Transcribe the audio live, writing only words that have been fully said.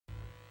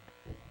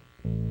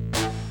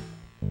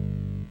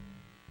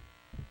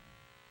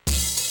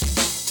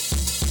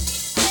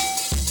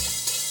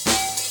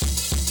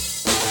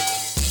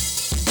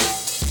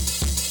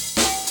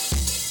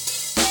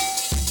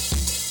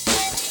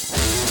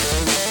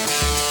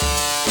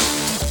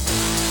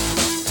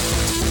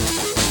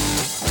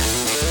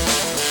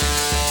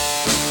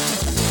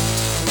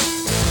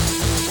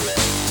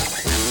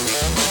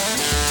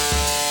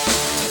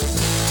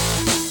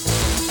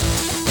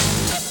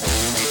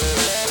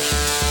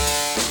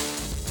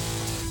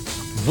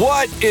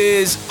What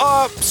is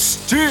up,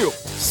 Steel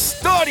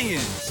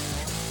Studians?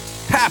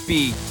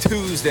 Happy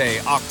Tuesday,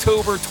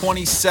 October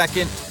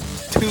 22nd,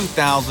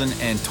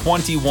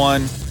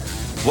 2021.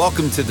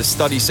 Welcome to the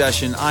study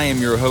session. I am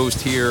your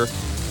host here,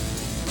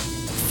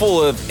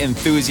 full of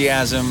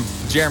enthusiasm,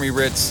 Jeremy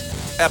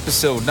Ritz,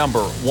 episode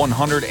number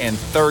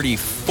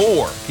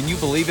 134. Can you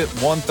believe it?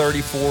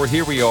 134.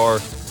 Here we are.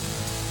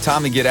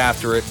 Time to get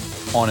after it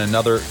on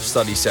another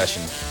study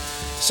session.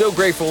 So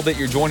grateful that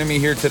you're joining me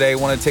here today. I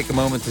want to take a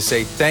moment to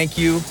say thank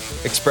you,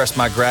 express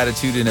my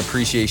gratitude and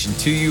appreciation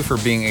to you for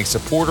being a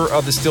supporter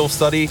of the Still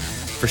Study,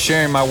 for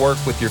sharing my work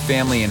with your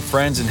family and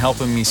friends and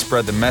helping me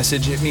spread the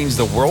message. It means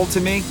the world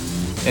to me,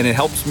 and it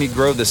helps me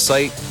grow the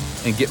site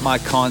and get my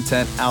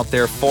content out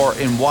there far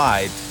and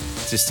wide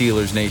to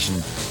Steelers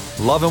Nation.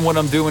 Loving what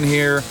I'm doing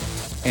here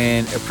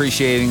and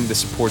appreciating the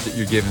support that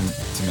you're giving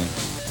to me.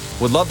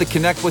 Would love to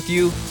connect with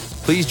you.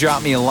 Please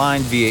drop me a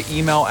line via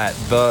email at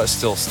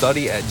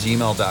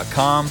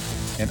thestillstudy@gmail.com,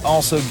 and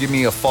also give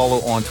me a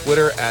follow on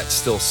Twitter at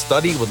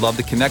stillstudy. Would love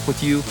to connect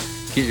with you,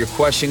 get your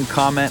question,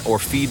 comment, or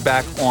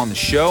feedback on the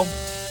show.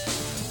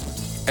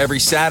 Every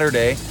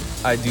Saturday,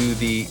 I do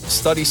the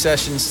study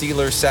session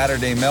Steelers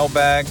Saturday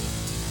mailbag,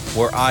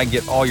 where I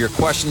get all your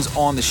questions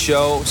on the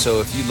show.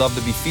 So if you'd love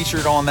to be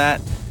featured on that,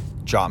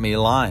 drop me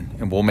a line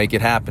and we'll make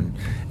it happen.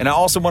 And I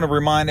also want to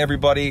remind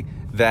everybody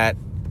that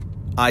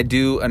I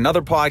do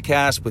another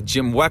podcast with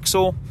Jim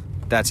Wexel.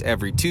 That's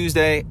every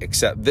Tuesday,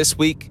 except this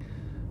week,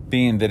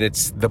 being that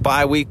it's the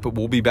bye week, but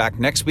we'll be back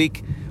next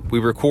week. We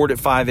record at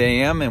 5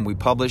 a.m. and we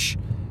publish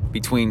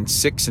between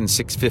 6 and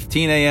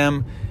 6:15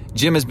 a.m.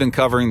 Jim has been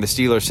covering the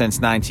Steelers since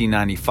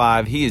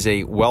 1995. He is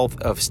a wealth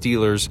of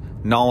Steelers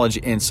knowledge,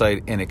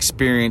 insight, and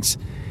experience.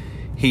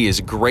 He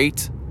is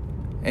great,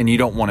 and you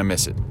don't want to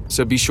miss it.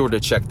 So be sure to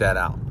check that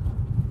out.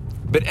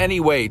 But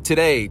anyway,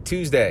 today,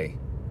 Tuesday,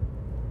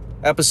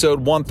 episode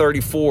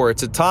 134.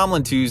 It's a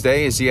Tomlin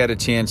Tuesday, as he had a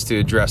chance to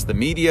address the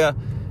media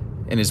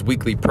in his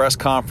weekly press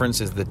conference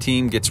as the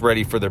team gets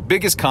ready for their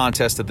biggest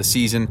contest of the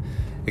season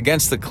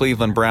against the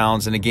Cleveland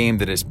Browns, in a game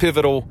that is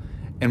pivotal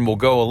and will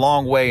go a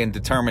long way in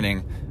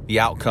determining the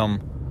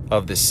outcome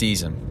of the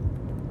season.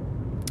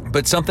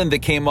 But something that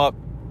came up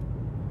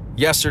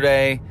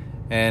yesterday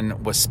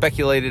and was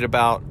speculated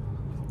about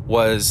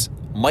was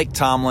Mike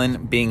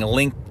Tomlin being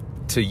linked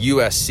to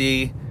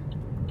USC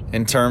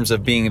in terms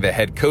of being the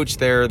head coach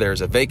there. There's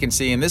a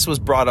vacancy, and this was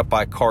brought up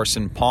by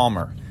Carson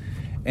Palmer.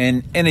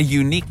 And in a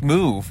unique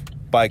move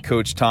by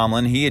Coach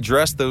Tomlin, he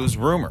addressed those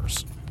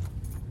rumors.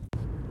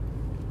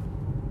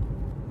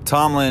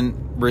 Tomlin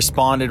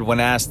responded when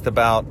asked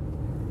about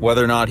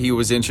whether or not he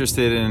was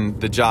interested in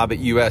the job at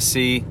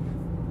USC.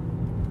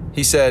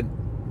 He said,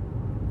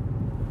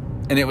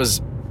 and it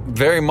was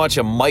very much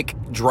a mic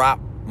drop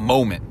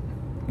moment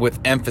with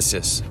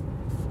emphasis,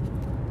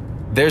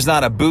 "There's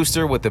not a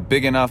booster with a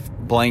big enough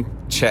blank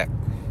check."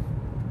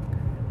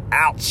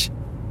 Ouch.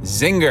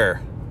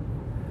 Zinger.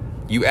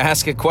 You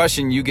ask a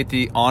question, you get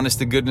the honest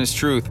to goodness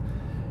truth.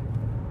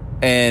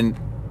 And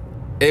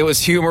it was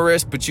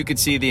humorous, but you could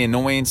see the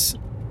annoyance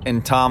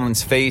in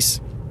Tomlin's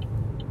face.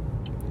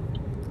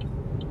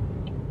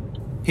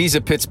 He's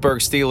a Pittsburgh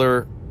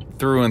Steeler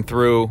through and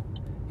through.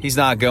 He's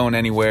not going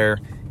anywhere.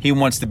 He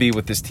wants to be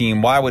with this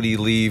team. Why would he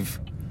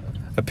leave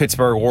a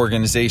Pittsburgh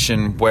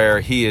organization where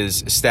he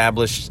is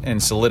established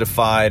and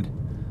solidified?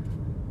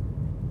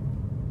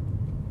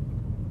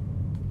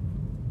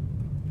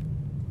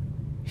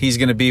 He's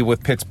going to be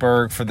with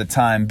Pittsburgh for the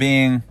time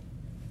being.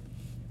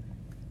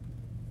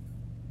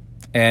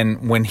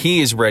 And when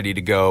he is ready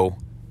to go,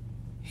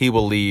 he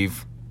will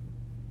leave.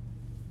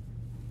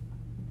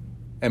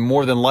 And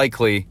more than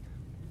likely,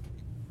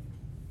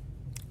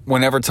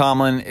 whenever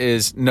Tomlin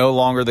is no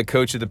longer the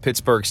coach of the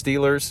Pittsburgh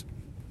Steelers,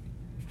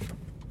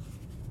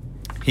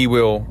 he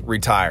will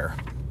retire.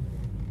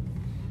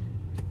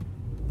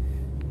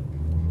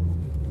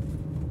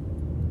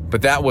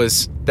 But that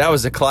was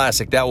a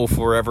classic. That will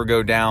forever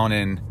go down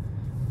in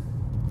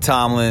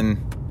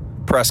Tomlin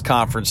press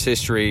conference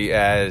history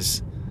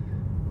as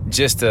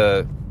just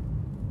a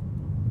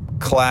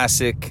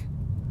classic,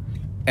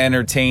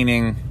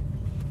 entertaining,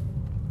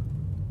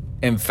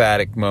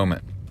 emphatic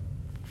moment.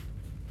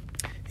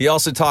 He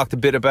also talked a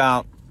bit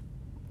about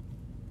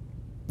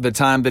the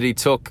time that he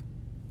took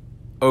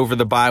over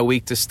the bye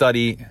week to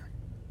study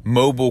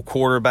mobile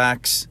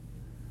quarterbacks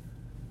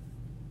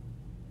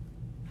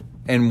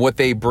and what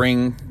they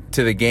bring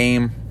to the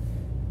game.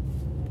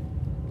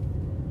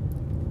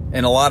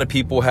 And a lot of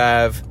people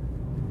have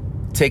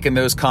taken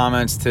those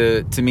comments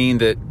to mean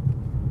that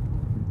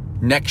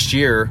next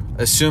year,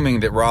 assuming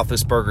that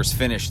Roethlisberger's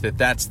finished,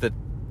 that's the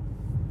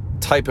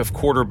type of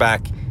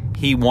quarterback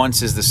he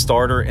wants as the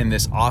starter in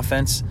this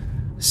offense.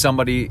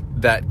 Somebody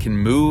that can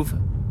move,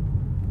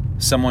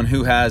 someone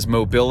who has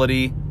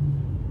mobility,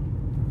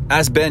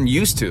 as Ben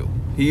used to.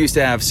 He used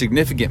to have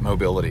significant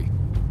mobility.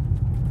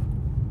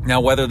 Now,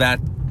 whether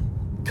that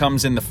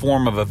comes in the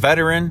form of a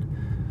veteran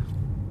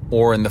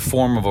or in the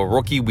form of a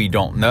rookie, we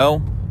don't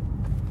know.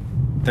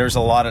 There's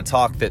a lot of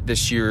talk that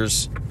this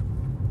year's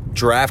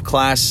draft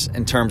class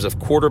in terms of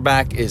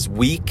quarterback is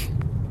weak,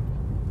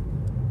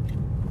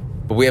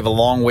 but we have a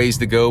long ways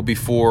to go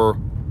before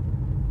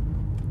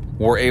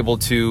we're able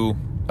to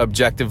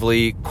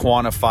objectively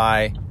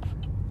quantify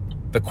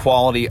the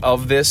quality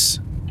of this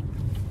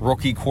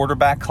rookie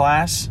quarterback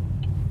class.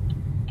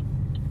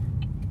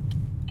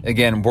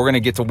 Again, we're going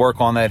to get to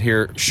work on that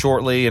here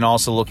shortly, and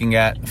also looking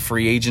at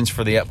free agents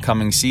for the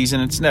upcoming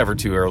season. It's never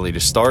too early to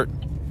start.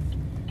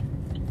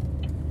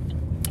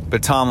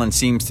 But Tomlin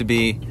seems to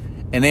be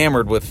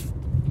enamored with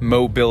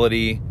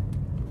mobility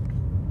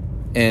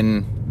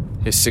in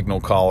his signal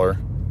caller,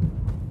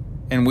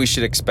 and we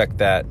should expect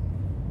that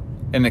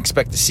and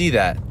expect to see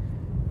that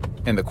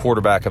in the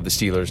quarterback of the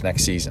Steelers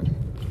next season.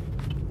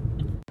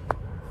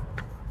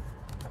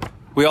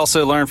 We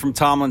also learned from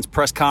Tomlin's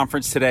press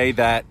conference today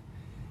that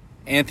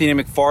Anthony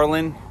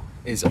McFarland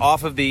is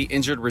off of the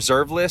injured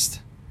reserve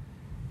list,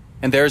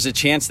 and there's a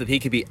chance that he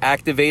could be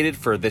activated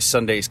for this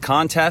Sunday's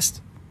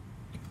contest.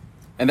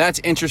 And that's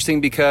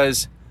interesting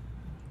because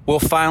we'll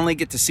finally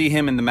get to see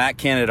him in the Matt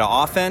Canada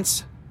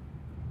offense,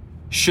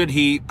 should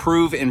he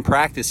prove in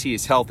practice he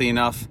is healthy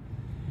enough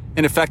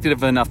and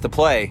effective enough to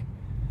play.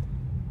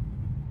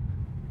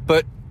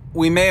 But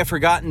we may have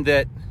forgotten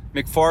that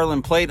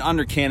McFarland played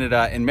under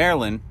Canada in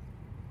Maryland,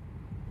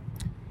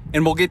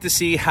 and we'll get to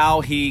see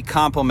how he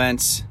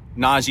complements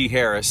Najee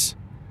Harris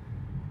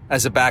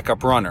as a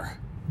backup runner.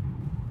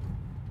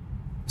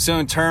 So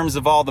in terms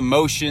of all the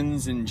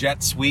motions and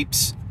jet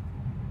sweeps,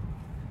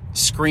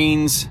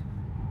 screens,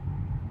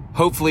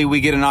 hopefully we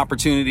get an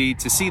opportunity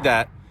to see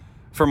that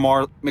from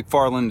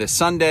McFarland this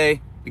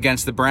Sunday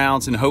against the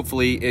Browns, and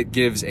hopefully it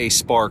gives a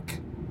spark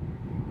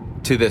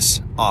to this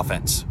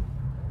offense.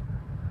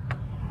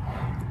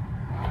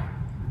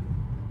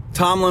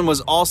 Tomlin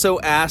was also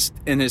asked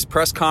in his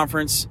press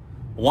conference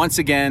once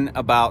again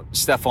about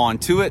Stephon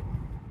Tuitt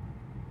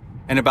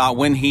and about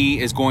when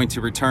he is going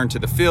to return to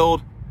the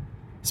field,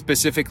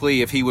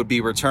 specifically if he would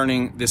be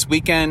returning this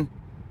weekend.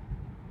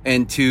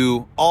 And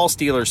to all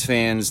Steelers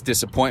fans'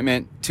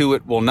 disappointment,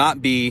 Tuitt will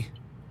not be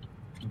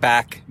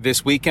back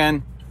this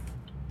weekend.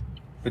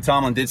 But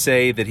Tomlin did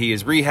say that he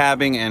is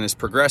rehabbing and is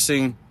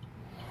progressing.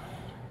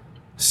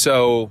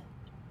 So,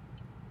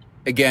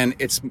 again,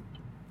 it's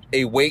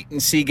a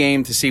wait-and-see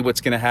game to see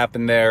what's going to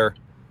happen there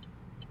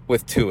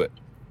with Tuitt.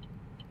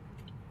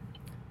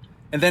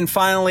 And then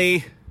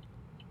finally,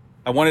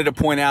 I wanted to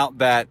point out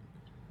that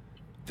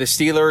the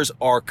Steelers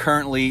are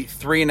currently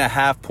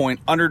 3.5-point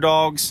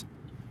underdogs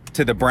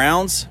to the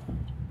Browns.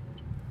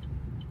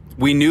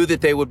 We knew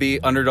that they would be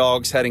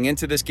underdogs heading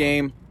into this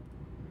game,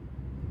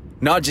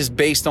 not just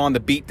based on the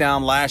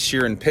beatdown last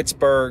year in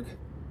Pittsburgh,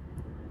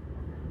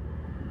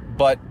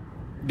 but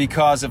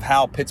because of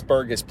how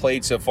Pittsburgh has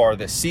played so far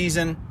this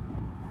season.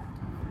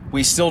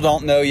 We still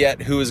don't know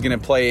yet who is going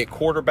to play at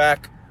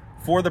quarterback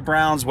for the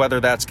Browns, whether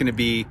that's going to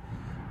be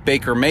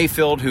Baker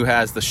Mayfield, who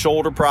has the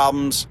shoulder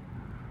problems,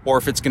 or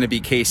if it's going to be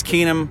Case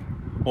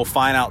Keenum. We'll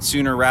find out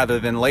sooner rather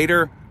than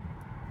later.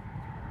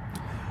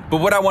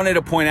 But what I wanted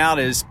to point out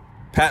is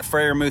Pat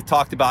Freiermuth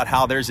talked about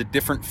how there's a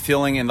different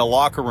feeling in the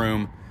locker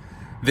room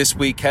this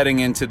week heading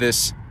into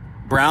this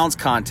Browns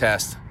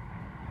contest.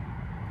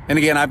 And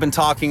again, I've been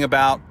talking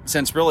about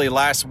since really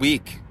last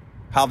week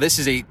how this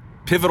is a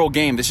pivotal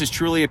game. This is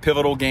truly a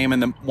pivotal game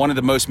and one of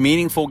the most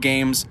meaningful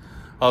games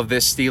of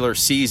this Steelers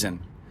season.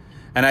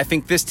 And I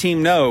think this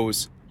team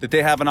knows that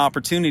they have an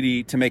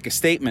opportunity to make a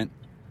statement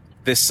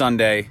this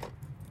Sunday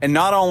and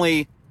not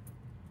only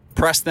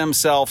press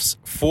themselves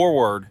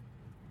forward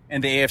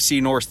in the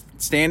AFC North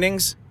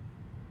standings,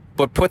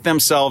 but put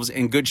themselves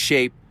in good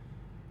shape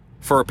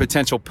for a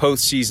potential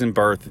postseason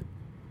berth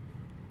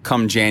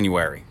come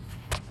January.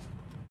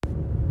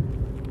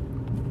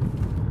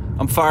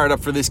 I'm fired up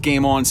for this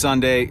game on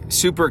Sunday.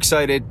 Super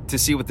excited to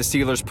see what the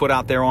Steelers put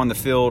out there on the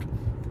field.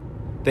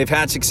 They've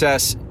had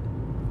success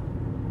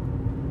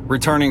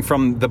returning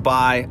from the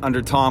bye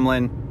under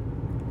Tomlin,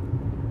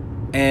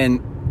 and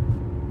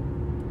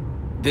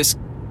this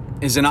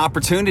is an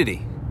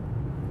opportunity.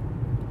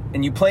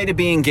 And you play to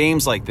be in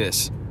games like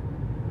this.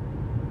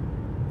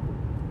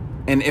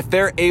 And if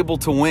they're able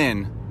to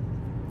win,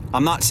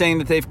 I'm not saying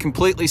that they've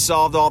completely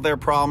solved all their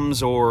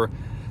problems or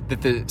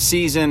that the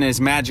season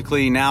is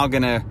magically now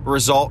going to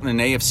result in an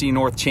AFC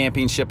North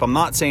championship. I'm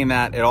not saying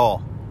that at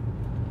all.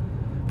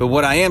 But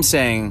what I am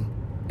saying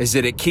is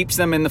that it keeps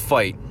them in the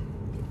fight.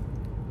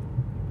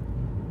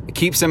 It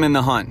keeps them in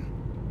the hunt.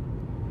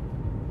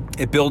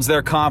 It builds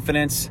their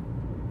confidence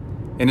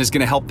and is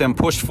going to help them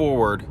push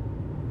forward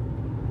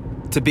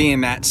to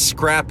being that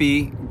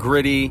scrappy,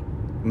 gritty,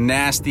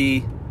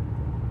 nasty,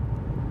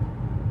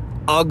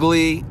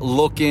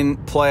 ugly-looking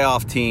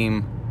playoff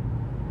team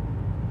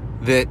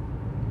that,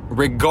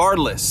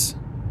 regardless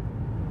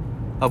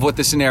of what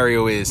the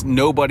scenario is,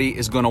 nobody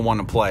is going to want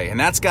to play. And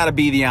that's got to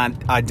be the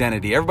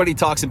identity. Everybody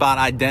talks about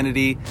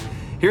identity.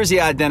 Here's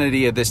the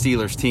identity of the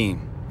Steelers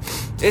team.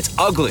 It's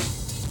ugly.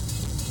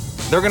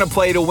 They're going to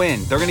play to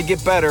win. They're going to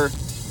get better.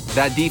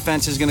 That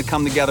defense is going to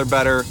come together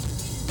better.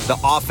 The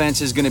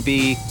offense is going to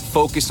be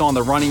focused on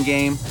the running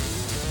game.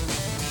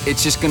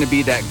 It's just going to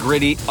be that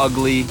gritty,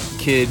 ugly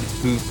kid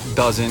who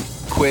doesn't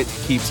quit,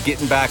 keeps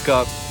getting back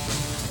up.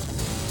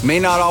 May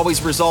not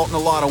always result in a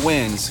lot of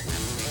wins,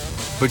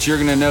 but you're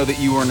going to know that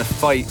you were in a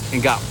fight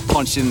and got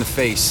punched in the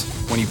face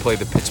when you play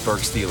the Pittsburgh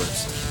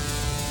Steelers.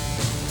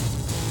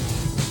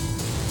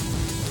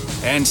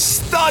 And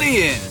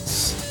studying.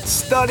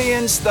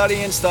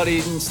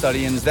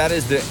 That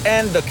is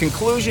the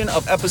conclusion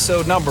of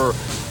episode number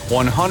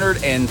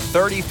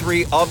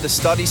 133 of the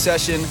study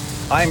session.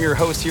 I am your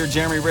host here,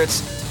 Jeremy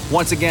Ritz.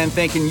 Once again,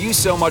 thanking you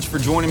so much for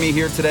joining me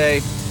here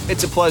today.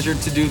 It's a pleasure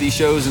to do these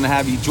shows and to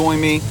have you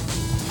join me.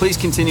 Please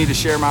continue to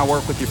share my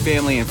work with your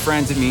family and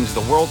friends. It means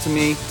the world to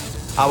me.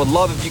 I would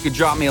love if you could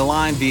drop me a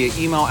line via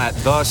email at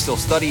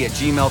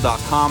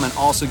thestillstudy@gmail.com and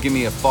also give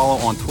me a follow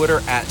on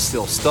Twitter at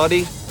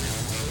stillstudy.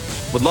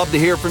 Would love to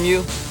hear from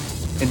you.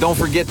 And don't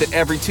forget that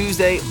every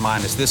Tuesday,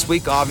 minus this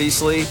week,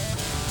 obviously,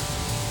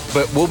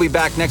 but we'll be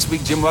back next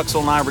week. Jim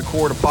Wexel and I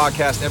record a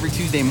podcast every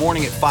Tuesday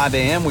morning at 5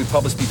 a.m. We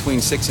publish between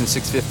 6 and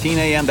 6:15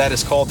 a.m. That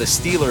is called the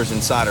Steelers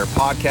Insider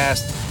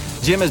Podcast.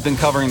 Jim has been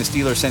covering the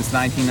Steelers since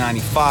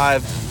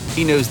 1995.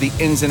 He knows the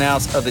ins and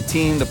outs of the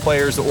team, the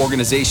players, the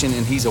organization,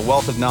 and he's a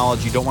wealth of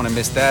knowledge. You don't want to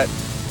miss that.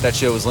 That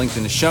show is linked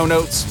in the show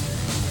notes.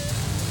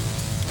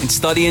 In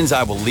studyings,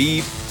 I will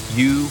leave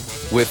you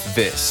with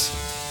this,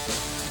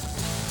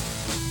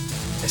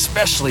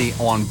 especially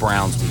on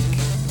Browns week.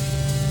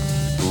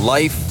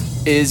 Life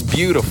is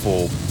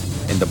beautiful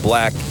in the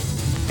black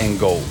and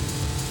gold.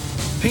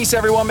 Peace,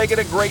 everyone. Make it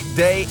a great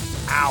day.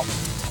 Out.